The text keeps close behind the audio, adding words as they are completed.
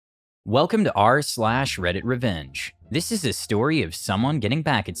Welcome to r/RedditRevenge. This is a story of someone getting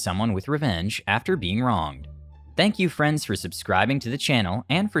back at someone with revenge after being wronged. Thank you friends for subscribing to the channel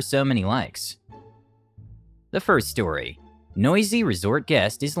and for so many likes. The first story. Noisy resort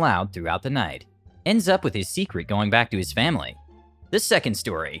guest is loud throughout the night. Ends up with his secret going back to his family. The second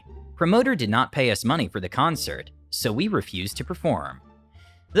story. Promoter did not pay us money for the concert, so we refused to perform.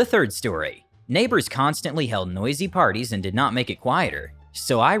 The third story. Neighbors constantly held noisy parties and did not make it quieter,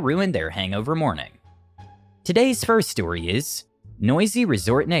 so I ruined their hangover morning. Today's first story is, noisy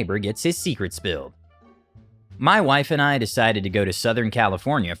resort neighbor gets his secret spilled. My wife and I decided to go to Southern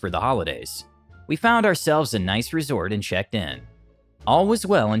California for the holidays. We found ourselves a nice resort and checked in. All was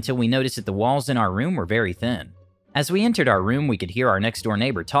well until we noticed that the walls in our room were very thin. As we entered our room, we could hear our next door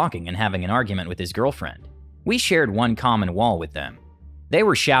neighbor talking and having an argument with his girlfriend. We shared one common wall with them. They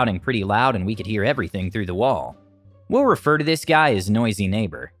were shouting pretty loud and we could hear everything through the wall. We'll refer to this guy as noisy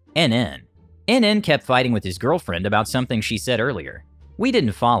neighbor, NN. NN kept fighting with his girlfriend about something she said earlier. We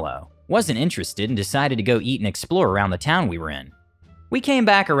didn't follow, wasn't interested, and decided to go eat and explore around the town we were in. We came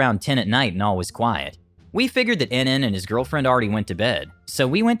back around 10 at night and all was quiet. We figured that NN and his girlfriend already went to bed, so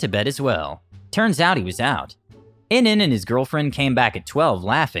we went to bed as well. Turns out he was out. NN and his girlfriend came back at 12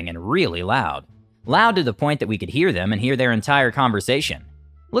 laughing and really loud. Loud to the point that we could hear them and hear their entire conversation.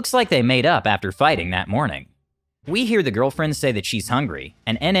 Looks like they made up after fighting that morning. We hear the girlfriend say that she's hungry,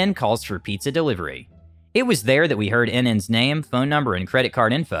 and NN calls for pizza delivery. It was there that we heard NN's name, phone number, and credit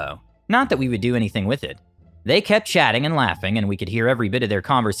card info. Not that we would do anything with it. They kept chatting and laughing, and we could hear every bit of their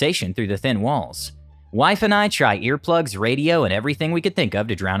conversation through the thin walls. Wife and I tried earplugs, radio, and everything we could think of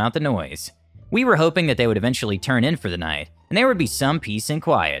to drown out the noise. We were hoping that they would eventually turn in for the night, and there would be some peace and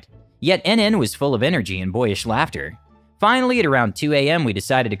quiet. Yet NN was full of energy and boyish laughter. Finally, at around 2 a.m., we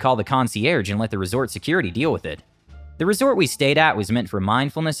decided to call the concierge and let the resort security deal with it. The resort we stayed at was meant for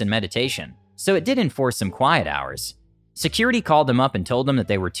mindfulness and meditation, so it did enforce some quiet hours. Security called them up and told them that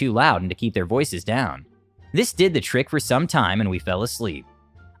they were too loud and to keep their voices down. This did the trick for some time and we fell asleep,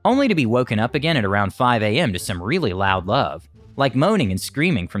 only to be woken up again at around 5 a.m. to some really loud love, like moaning and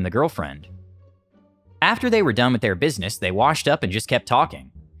screaming from the girlfriend. After they were done with their business, they washed up and just kept talking.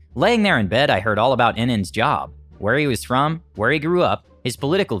 Laying there in bed, I heard all about NN's job, where he was from, where he grew up, his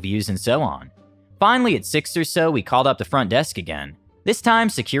political views, and so on. Finally, at 6 or so, we called up the front desk again. This time,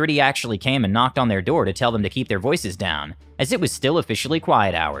 security actually came and knocked on their door to tell them to keep their voices down, as it was still officially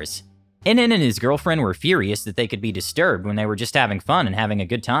quiet hours. NN and his girlfriend were furious that they could be disturbed when they were just having fun and having a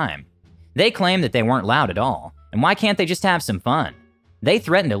good time. They claimed that they weren't loud at all, and why can't they just have some fun? They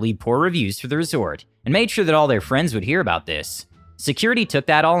threatened to leave poor reviews for the resort, and made sure that all their friends would hear about this. Security took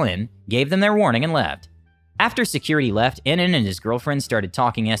that all in, gave them their warning, and left. After security left, NN and his girlfriend started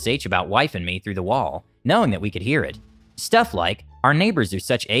talking SH about wife and me through the wall, knowing that we could hear it. Stuff like, our neighbors are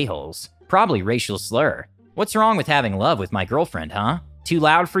such a-holes, probably racial slur. What's wrong with having love with my girlfriend, huh? Too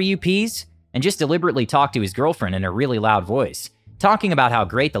loud for you peas? And just deliberately talked to his girlfriend in a really loud voice, talking about how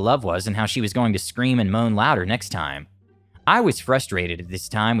great the love was and how she was going to scream and moan louder next time. I was frustrated at this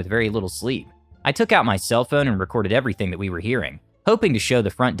time with very little sleep. I took out my cell phone and recorded everything that we were hearing, hoping to show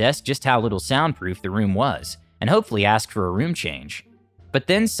the front desk just how little soundproof the room was, and hopefully ask for a room change. But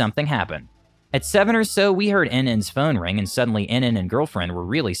then something happened. At 7 or so, we heard NN's phone ring and suddenly NN and girlfriend were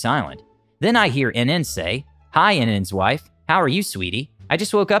really silent. Then I hear NN say, "Hi NN's wife, how are you sweetie? I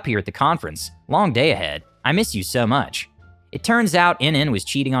just woke up here at the conference. Long day ahead. I miss you so much." It turns out NN was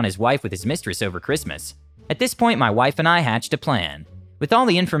cheating on his wife with his mistress over Christmas. At this point, my wife and I hatched a plan. With all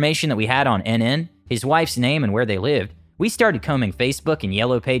the information that we had on NN, his wife's name and where they lived, we started combing Facebook and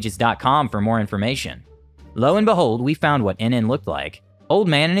yellowpages.com for more information. Lo and behold, we found what NN looked like. Old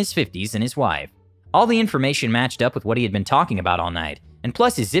man in his 50s and his wife. All the information matched up with what he had been talking about all night, and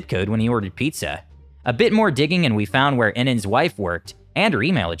plus his zip code when he ordered pizza. A bit more digging and we found where NN's wife worked, and her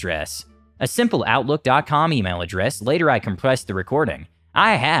email address. A simple Outlook.com email address. Later I compressed the recording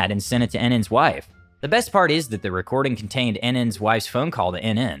I had and sent it to NN's wife. The best part is that the recording contained NN's wife's phone call to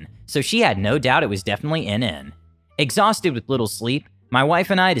NN, so she had no doubt it was definitely NN. Exhausted with little sleep, my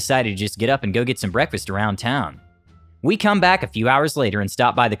wife and I decided to just get up and go get some breakfast around town. We come back a few hours later and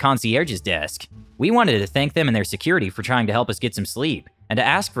stop by the concierge's desk. We wanted to thank them and their security for trying to help us get some sleep, and to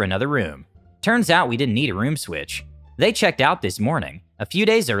ask for another room. Turns out we didn't need a room switch. They checked out this morning, a few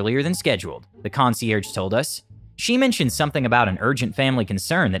days earlier than scheduled, the concierge told us. She mentioned something about an urgent family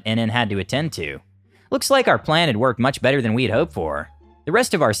concern that NN had to attend to. Looks like our plan had worked much better than we had hoped for. The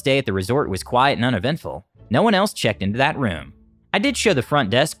rest of our stay at the resort was quiet and uneventful. No one else checked into that room. I did show the front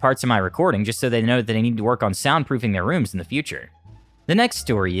desk parts of my recording just so they know that they need to work on soundproofing their rooms in the future. The next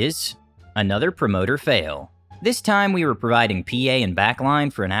story is, another promoter fail. This time we were providing PA and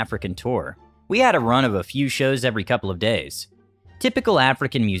backline for an African tour. We had a run of a few shows every couple of days. Typical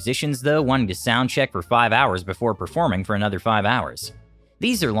African musicians, though, wanting to sound check for 5 hours before performing for another 5 hours.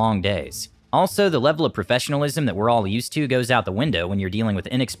 These are long days. Also, the level of professionalism that we're all used to goes out the window when you're dealing with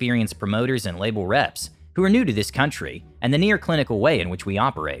inexperienced promoters and label reps who are new to this country and the near-clinical way in which we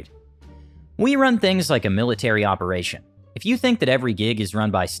operate. We run things like a military operation. If you think that every gig is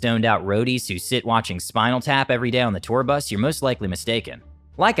run by stoned-out roadies who sit watching Spinal Tap every day on the tour bus, you're most likely mistaken.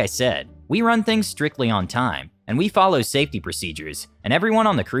 Like I said, we run things strictly on time, and we follow safety procedures, and everyone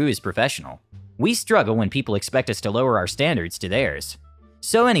on the crew is professional. We struggle when people expect us to lower our standards to theirs.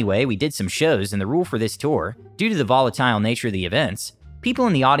 So anyway, we did some shows, and the rule for this tour, due to the volatile nature of the events, people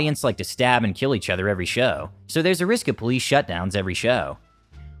in the audience like to stab and kill each other every show, so there's a risk of police shutdowns every show.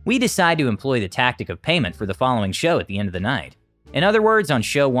 We decide to employ the tactic of payment for the following show at the end of the night. In other words, on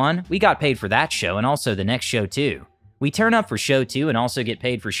show 1, we got paid for that show and also the next show too. We turn up for show 2 and also get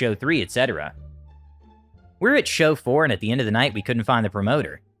paid for show 3, etc. We're at show 4 and at the end of the night we couldn't find the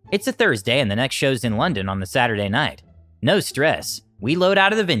promoter. It's a Thursday and the next show's in London on the Saturday night. No stress. We load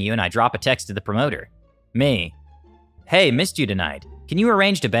out of the venue and I drop a text to the promoter. Me. Hey, missed you tonight. Can you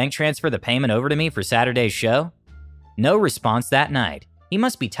arrange to bank transfer the payment over to me for Saturday's show? No response that night. He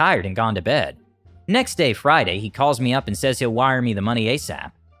must be tired and gone to bed. Next day, Friday, he calls me up and says he'll wire me the money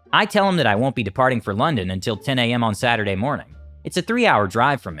ASAP. I tell him that I won't be departing for London until 10 a.m. on Saturday morning. It's a 3-hour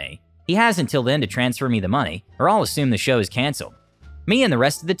drive from me. He has until then to transfer me the money, or I'll assume the show is canceled. Me and the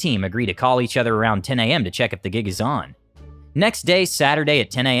rest of the team agree to call each other around 10 a.m. to check if the gig is on. Next day, Saturday at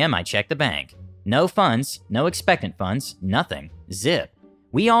 10 a.m., I check the bank. No funds, no expectant funds, nothing. Zip.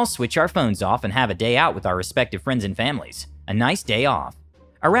 We all switch our phones off and have a day out with our respective friends and families. A nice day off.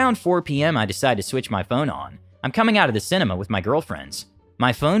 Around 4 p.m., I decide to switch my phone on. I'm coming out of the cinema with my girlfriends.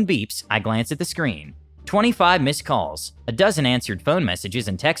 My phone beeps, I glance at the screen. 25 missed calls, a dozen answered phone messages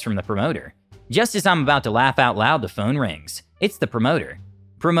and texts from the promoter. Just as I'm about to laugh out loud, the phone rings. It's the promoter.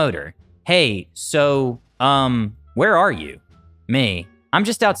 Promoter. Hey, so, where are you? Me. I'm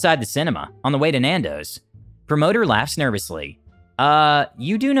just outside the cinema, on the way to Nando's. Promoter laughs nervously.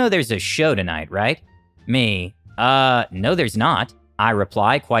 You do know there's a show tonight, right? Me. No there's not. I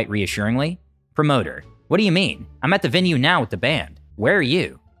reply quite reassuringly. Promoter. What do you mean? I'm at the venue now with the band. Where are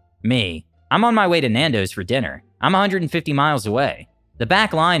you? Me. I'm on my way to Nando's for dinner. I'm 150 miles away. The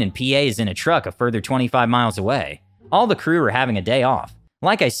back line and PA is in a truck a further 25 miles away. All the crew are having a day off.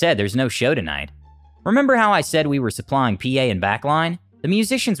 Like I said, there's no show tonight. Remember how I said we were supplying PA and backline? The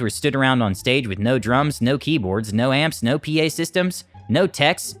musicians were stood around on stage with no drums, no keyboards, no amps, no PA systems, no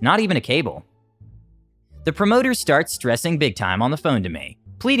techs, not even a cable. The promoter starts stressing big time on the phone to me,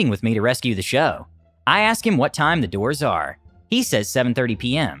 pleading with me to rescue the show. I ask him what time the doors are. He says 7:30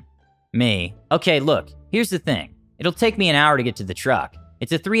 p.m. Me. Okay, look, here's the thing. It'll take me an hour to get to the truck.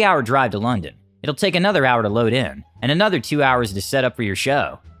 It's a 3-hour drive to London. It'll take another hour to load in, and another 2 hours to set up for your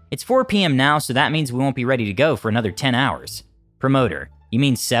show. It's 4 p.m. now, so that means we won't be ready to go for another 10 hours. Promoter. You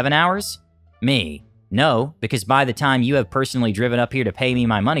mean 7 hours? Me. No, because by the time you have personally driven up here to pay me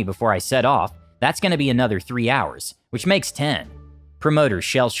my money before I set off, that's gonna be another 3 hours, which makes 10. Promoter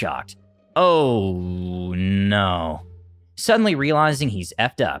shell-shocked. Oh, no. Suddenly realizing he's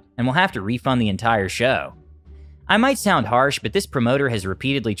effed up and will have to refund the entire show. I might sound harsh, but this promoter has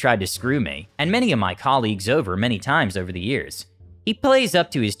repeatedly tried to screw me and many of my colleagues over many times over the years. He plays up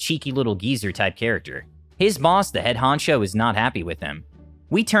to his cheeky little geezer type character. His boss, the head honcho, is not happy with him.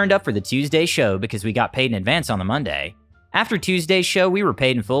 We turned up for the Tuesday show because we got paid in advance on the Monday. After Tuesday's show, we were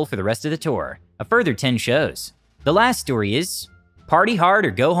paid in full for the rest of the tour, a further 10 shows. The last story is, party hard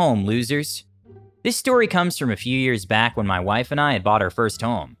or go home, losers. This story comes from a few years back when my wife and I had bought our first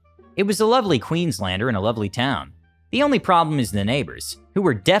home. It was a lovely Queenslander in a lovely town. The only problem is the neighbors, who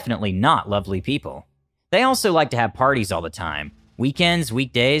were definitely not lovely people. They also liked to have parties all the time. Weekends,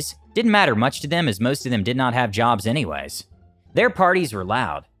 weekdays, didn't matter much to them as most of them did not have jobs anyways. Their parties were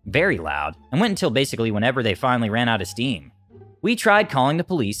loud, very loud, and went until basically whenever they finally ran out of steam. We tried calling the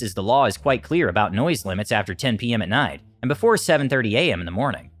police as the law is quite clear about noise limits after 10 p.m. at night and before 7:30 a.m. in the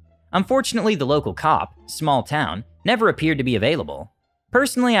morning. Unfortunately, the local cop, small town, never appeared to be available.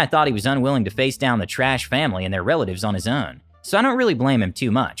 Personally, I thought he was unwilling to face down the Trash family and their relatives on his own, so I don't really blame him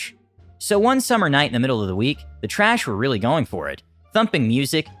too much. So one summer night in the middle of the week, the Trash were really going for it. Thumping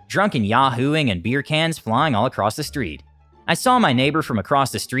music, drunken yahooing, and beer cans flying all across the street. I saw my neighbor from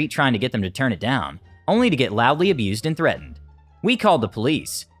across the street trying to get them to turn it down, only to get loudly abused and threatened. We called the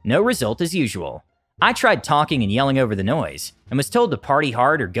police. No result as usual. I tried talking and yelling over the noise, and was told to party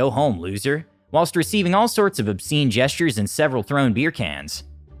hard or go home, loser, whilst receiving all sorts of obscene gestures and several thrown beer cans.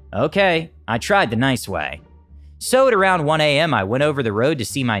 Okay, I tried the nice way. So at around 1 a.m. I went over the road to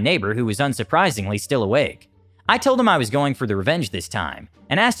see my neighbor who was unsurprisingly still awake. I told him I was going for the revenge this time,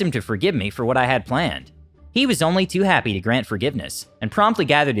 and asked him to forgive me for what I had planned. He was only too happy to grant forgiveness, and promptly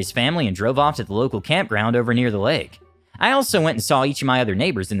gathered his family and drove off to the local campground over near the lake. I also went and saw each of my other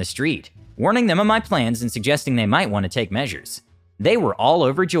neighbors in the street, warning them of my plans and suggesting they might want to take measures. They were all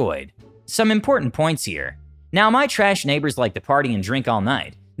overjoyed. Some important points here. Now, my trash neighbors like to party and drink all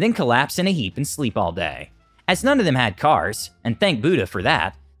night, then collapse in a heap and sleep all day. As none of them had cars, and thank Buddha for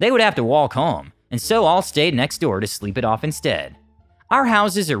that, they would have to walk home, and so all stayed next door to sleep it off instead. Our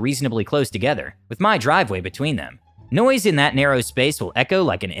houses are reasonably close together, with my driveway between them. Noise in that narrow space will echo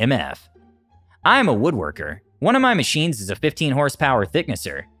like an MF. I am a woodworker. One of my machines is a 15 horsepower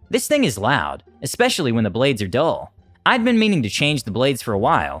thicknesser. This thing is loud, especially when the blades are dull. I'd been meaning to change the blades for a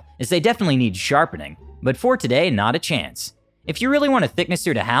while, as they definitely need sharpening, but for today, not a chance. If you really want a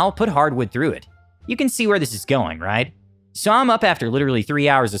thicknesser to howl, put hardwood through it. You can see where this is going, right? So I'm up after literally 3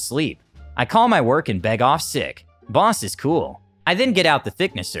 hours of sleep. I call my work and beg off sick. Boss is cool. I then get out the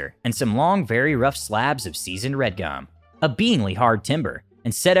thicknesser and some long, very rough slabs of seasoned red gum, a beingly hard timber,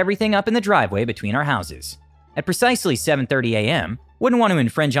 and set everything up in the driveway between our houses. At precisely 7:30 a.m., wouldn't want to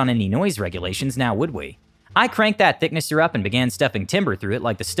infringe on any noise regulations now, would we? I cranked that thicknesser up and began stuffing timber through it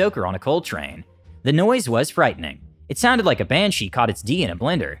like the stoker on a coal train. The noise was frightening. It sounded like a banshee caught its D in a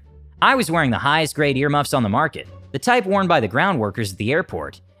blender. I was wearing the highest grade earmuffs on the market, the type worn by the ground workers at the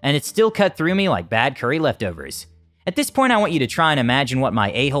airport, and it still cut through me like bad curry leftovers. At this point, I want you to try and imagine what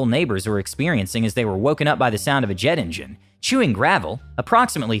my a-hole neighbors were experiencing as they were woken up by the sound of a jet engine, chewing gravel,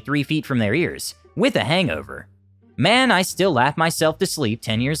 approximately 3 feet from their ears, with a hangover. Man, I still laugh myself to sleep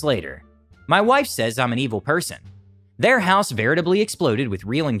 10 years later. My wife says I'm an evil person. Their house veritably exploded with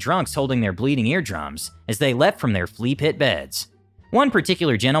reeling drunks holding their bleeding eardrums as they leapt from their flea-pit beds. One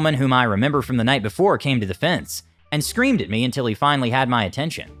particular gentleman whom I remember from the night before came to the fence and screamed at me until he finally had my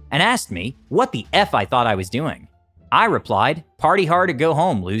attention and asked me what the F I thought I was doing. I replied, "Party hard or go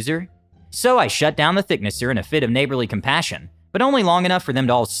home, loser." So I shut down the thicknesser in a fit of neighborly compassion, but only long enough for them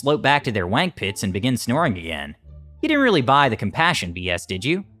to all slope back to their wank pits and begin snoring again. You didn't really buy the compassion BS, did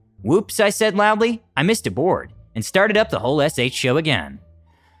you? Whoops, I said loudly. I missed a board and started up the whole SH show again.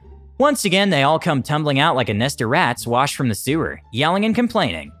 Once again, they all come tumbling out like a nest of rats washed from the sewer, yelling and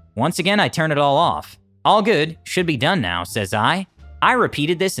complaining. Once again, I turn it all off. All good, should be done now, says I. I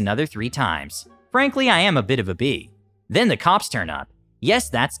repeated this another 3 times. Frankly, I am a bit of a bee. Then the cops turn up. Yes,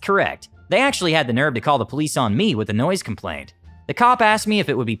 that's correct. They actually had the nerve to call the police on me with a noise complaint. The cop asked me if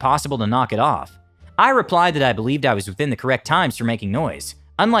it would be possible to knock it off. I replied that I believed I was within the correct times for making noise,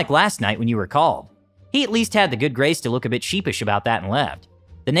 unlike last night when you were called. He at least had the good grace to look a bit sheepish about that and left.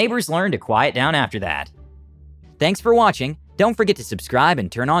 The neighbors learned to quiet down after that. Thanks for watching. Don't forget to subscribe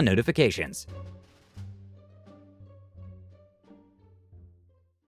and turn on notifications.